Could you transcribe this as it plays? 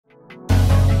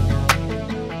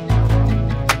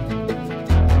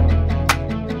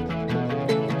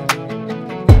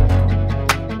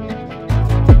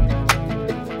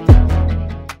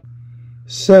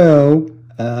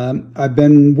I've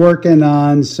been working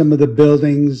on some of the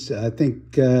buildings. I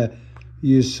think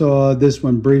you saw this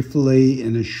one briefly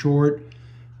in a short,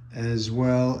 as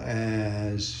well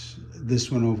as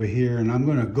this one over here, and I'm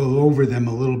going to go over them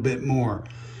a little bit more.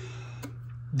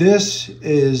 This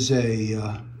is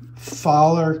a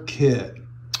Fowler kit.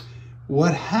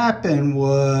 What happened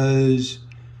was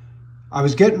I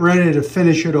was getting ready to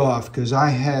finish it off because I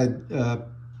had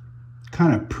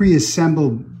kind of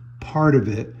pre-assembled part of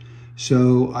it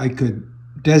so I could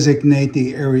designate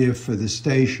the area for the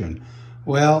station.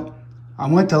 Well, I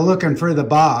went to looking for the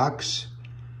box,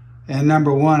 and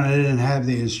number one, I didn't have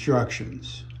the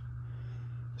instructions.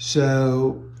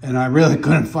 So, and I really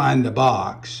couldn't find the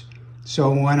box. So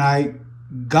when I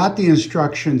got the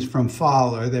instructions from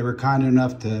Fowler, they were kind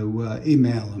enough to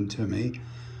email them to me,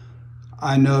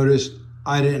 I noticed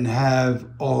I didn't have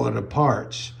all of the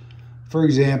parts. For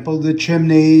example, the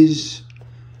chimneys,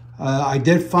 I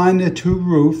did find the two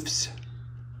roofs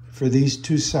for these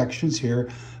two sections here,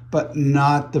 but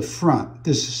not the front.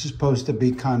 This is supposed to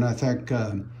be kind of, I think,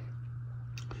 a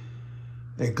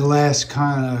glass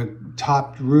kind of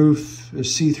topped roof, a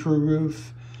see-through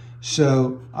roof.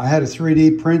 So I had to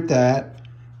 3D print that,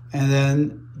 and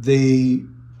then the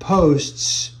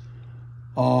posts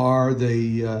are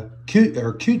the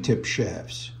Q-tip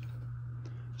shafts.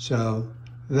 So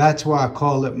that's why I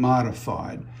called it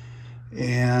modified.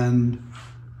 And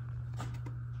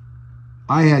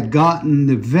I had gotten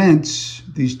the vents,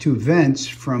 these two vents,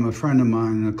 from a friend of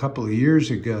mine a couple of years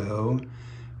ago.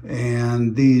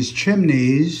 And these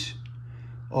chimneys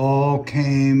all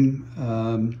came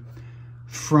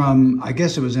from, I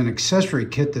guess it was an accessory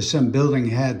kit that some building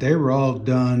had. They were all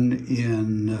done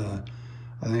in,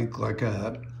 I think, like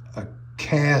a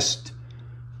cast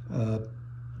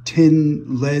tin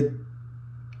lead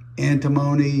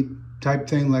antimony type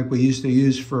thing like we used to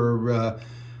use for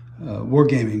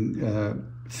wargaming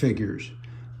figures.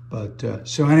 But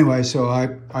so anyway, so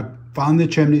I found the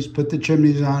chimneys, put the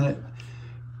chimneys on it,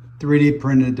 3D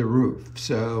printed the roof.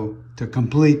 So to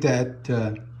complete that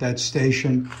that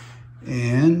station,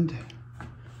 and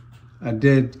I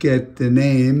did get the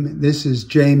name. This is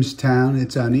Jamestown.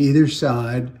 It's on either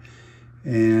side,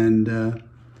 and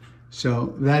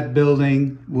so that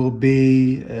building will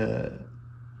be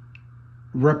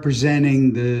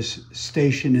representing this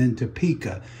station in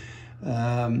Topeka.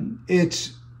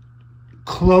 It's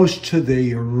close to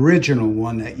the original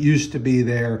one that used to be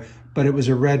there, but it was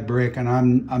a red brick, and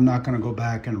I'm not going to go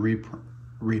back and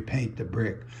repaint the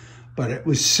brick. But it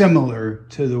was similar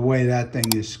to the way that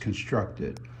thing is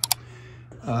constructed.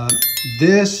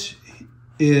 This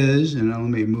is, and let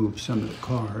me move some of the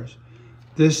cars.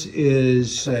 This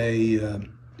is a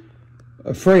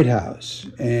freight house,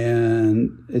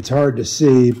 and it's hard to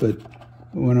see, but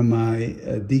one of my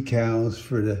decals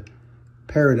for the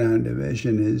Paradigm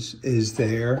division is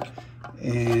there,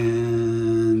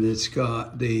 and it's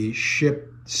got the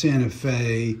ship Santa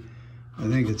Fe. I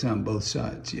think it's on both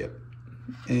sides. Yep,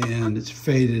 and it's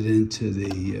faded into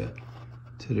the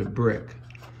to the brick.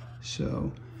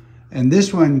 So, and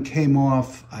this one came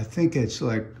off, I think it's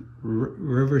like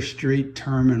River Street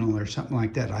Terminal or something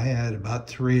like that. I had about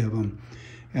 3 of them,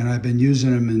 and I've been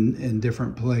using them in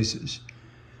different places.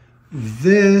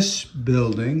 This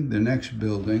building, the next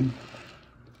building,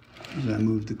 as I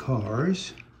move the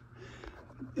cars,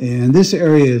 and this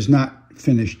area is not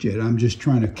finished yet. I'm just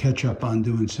trying to catch up on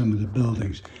doing some of the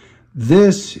buildings.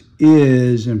 This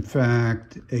is, in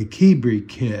fact, a Keybree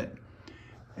kit,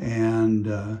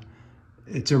 and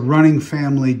it's a running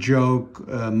family joke.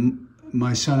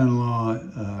 My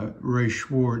son-in-law, Ray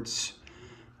Schwartz,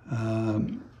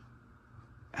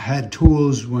 had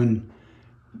tools when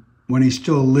he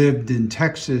still lived in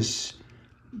Texas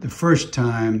the first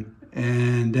time,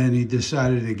 and then he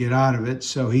decided to get out of it,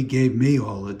 so he gave me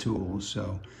all the tools.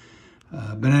 So,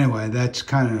 but anyway, that's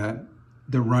kind of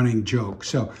the running joke.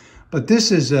 So, but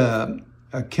this is a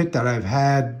kit that I've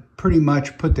had pretty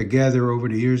much put together over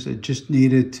the years. It just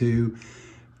needed to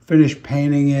finish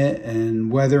painting it and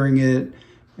weathering it,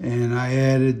 and I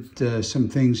added some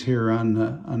things here on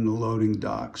the loading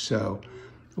dock. So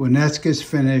when that gets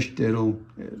finished,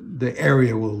 the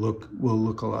area will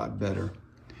look a lot better.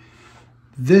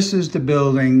 This is the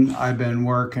building I've been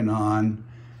working on,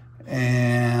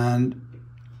 and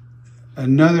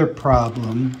another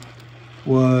problem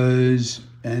was,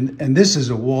 and this is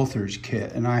a Walters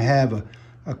kit, and I have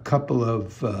a couple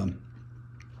of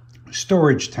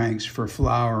storage tanks for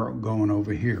flour going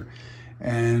over here.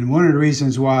 And one of the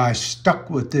reasons why I stuck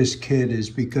with this kit is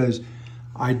because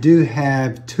I do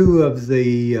have 2 of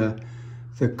the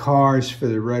cars for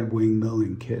the Redwing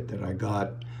Milling kit that I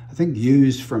got. I think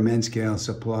used from N-Scale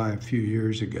Supply a few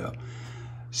years ago.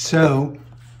 So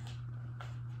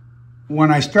when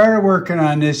I started working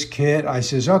on this kit, I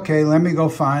says, okay, let me go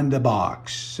find the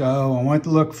box. So I went to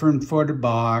look for the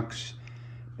box,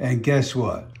 and guess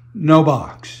what? No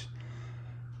box.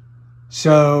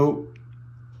 So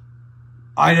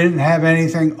I didn't have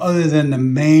anything other than the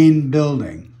main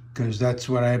building, because that's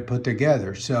what I had put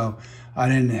together. So I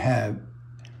didn't have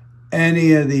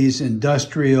any of these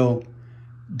industrial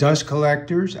dust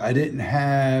collectors. I didn't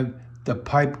have the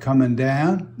pipe coming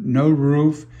down, no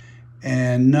roof,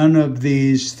 and none of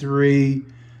these 3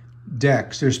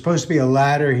 decks. There's supposed to be a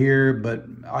ladder here, but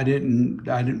I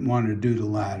didn't want to do the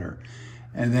ladder.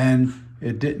 And then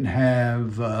it didn't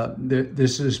have,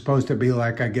 this is supposed to be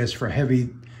like, I guess, for heavy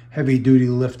duty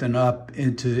lifting up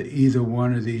into either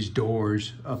one of these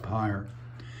doors up higher.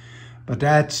 But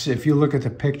that's, if you look at the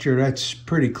picture, that's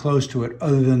pretty close to it,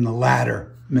 other than the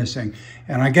ladder missing.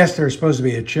 And I guess there's supposed to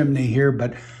be a chimney here,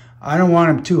 but I don't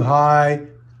want them too high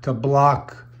to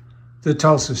block the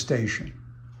Tulsa station.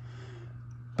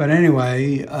 But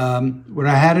anyway, what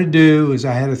I had to do is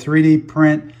I had to 3D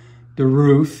print the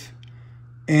roof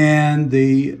and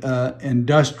the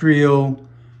industrial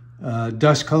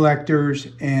dust collectors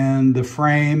and the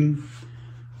frame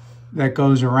that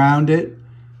goes around it,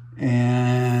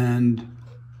 and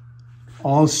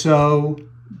also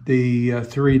the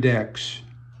 3 decks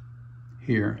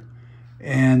here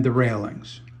and the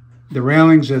railings. The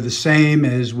railings are the same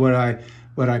as what I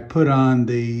put on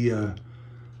the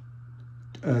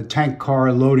tank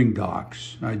car loading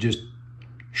docks. I just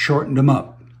shortened them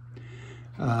up.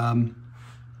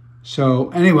 So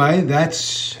anyway,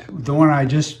 that's the one I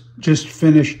just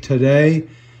finished today.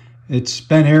 It's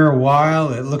been here a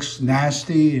while. It looks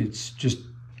nasty. It's just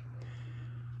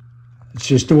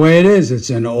the way it is. It's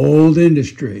an old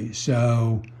industry.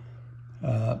 So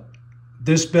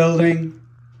this building,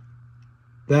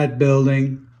 that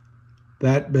building,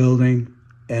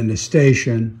 and the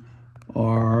station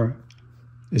are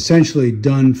essentially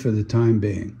done for the time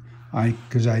being.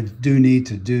 Because I do need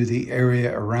to do the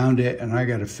area around it, and I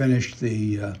got to finish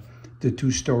the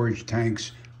 2 storage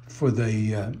tanks for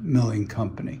the milling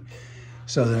company.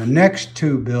 So the next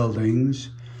 2 buildings,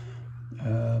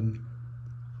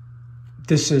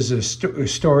 this is a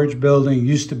storage building.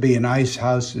 Used to be an ice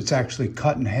house. It's actually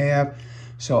cut in half.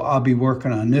 So I'll be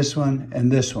working on this one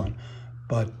and this one.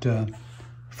 But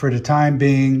for the time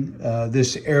being,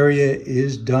 this area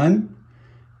is done.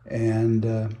 And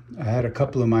I had a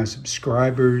couple of my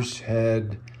subscribers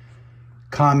had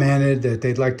commented that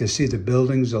they'd like to see the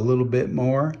buildings a little bit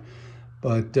more.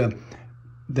 But the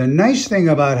nice thing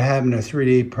about having a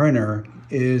 3D printer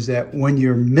is that when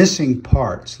you're missing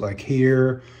parts, like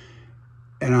here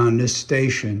and on this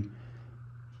station,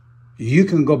 you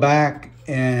can go back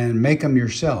and make them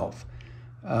yourself.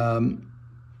 I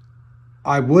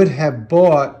would have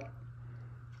bought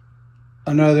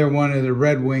another one of the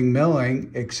Redwing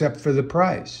Milling, except for the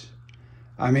price.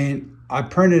 I mean, I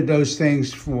printed those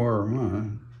things for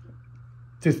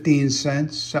 15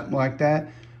 cents, something like that.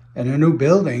 And a new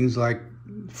building's like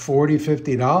 $40,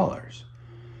 $50.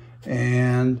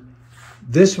 And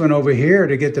this one over here,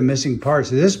 to get the missing parts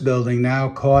of this building, now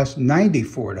costs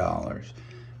 $94.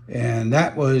 And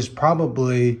that was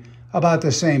probably about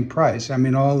the same price. I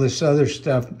mean, all this other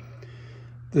stuff,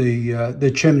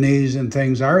 the chimneys and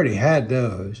things, I already had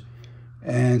those.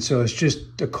 And so it's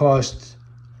just the cost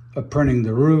of printing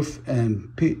the roof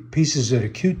and pieces of the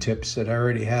Q-tips that I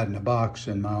already had in a box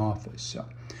in my office. So,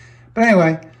 but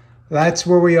anyway, that's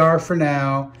where we are for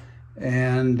now.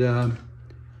 And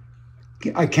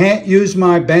I can't use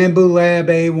my Bamboo Lab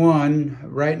A1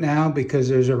 right now because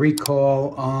there's a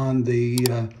recall on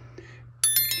the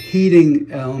heating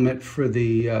element for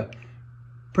the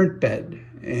print bed.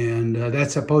 And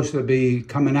that's supposed to be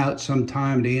coming out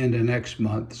sometime the end of next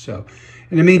month. So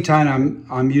in the meantime,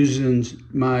 I'm using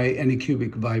my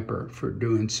Anycubic Vyper for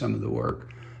doing some of the work.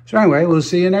 So anyway, we'll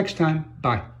see you next time.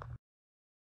 Bye.